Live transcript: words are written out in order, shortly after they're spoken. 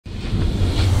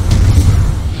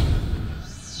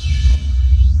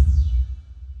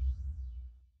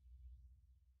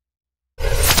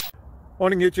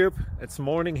Morning YouTube, it's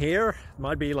morning here. It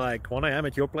might be like 1 a.m.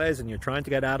 at your place and you're trying to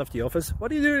get out of the office.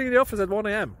 What are you doing in the office at 1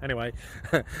 a.m? Anyway,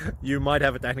 you might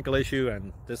have a technical issue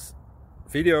and this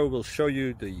video will show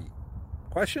you the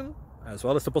question as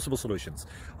well as the possible solutions.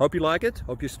 Hope you like it,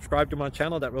 hope you subscribe to my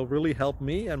channel. That will really help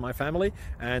me and my family,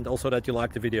 and also that you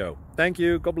like the video. Thank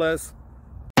you, God bless.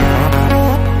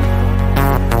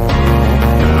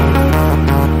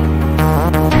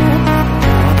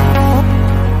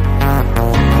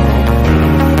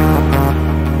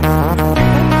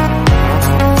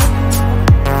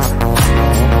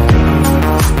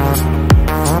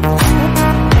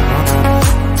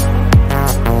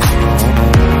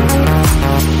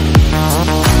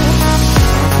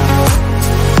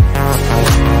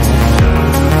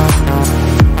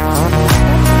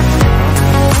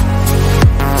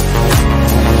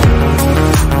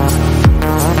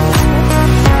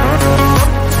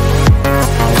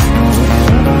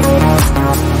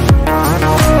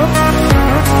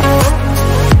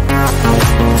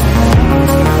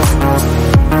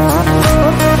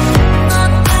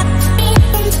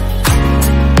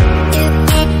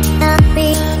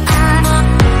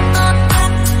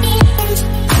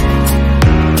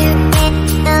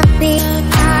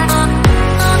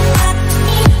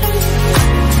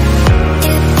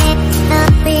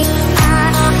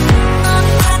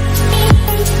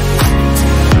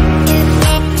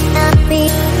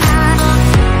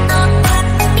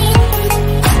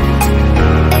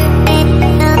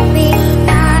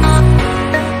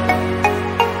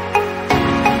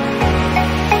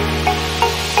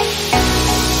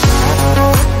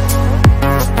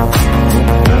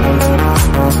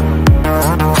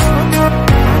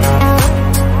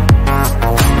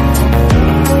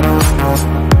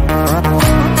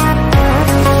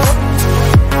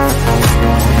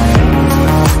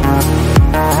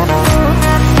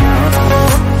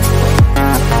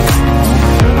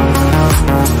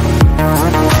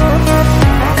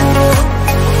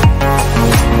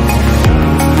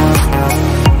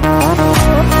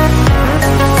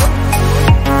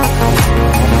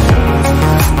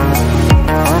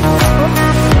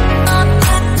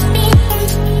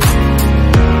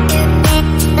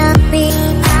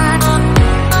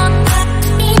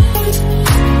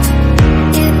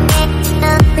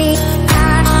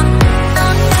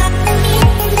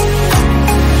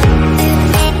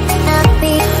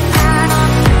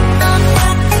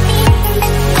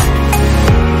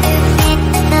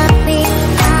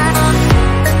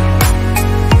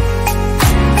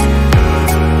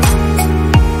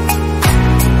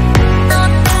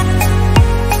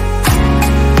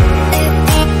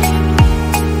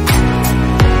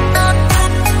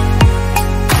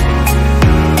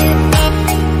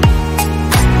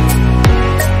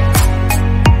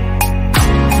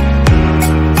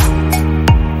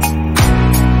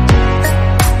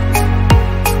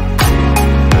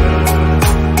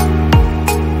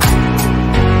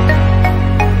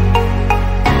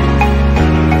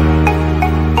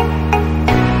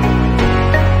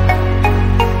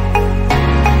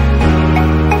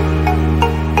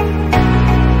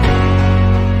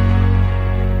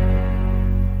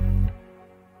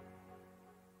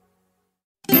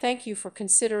 Thank you for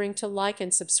considering to like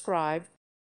and subscribe.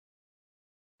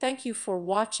 Thank you for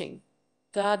watching.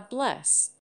 God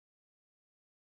bless.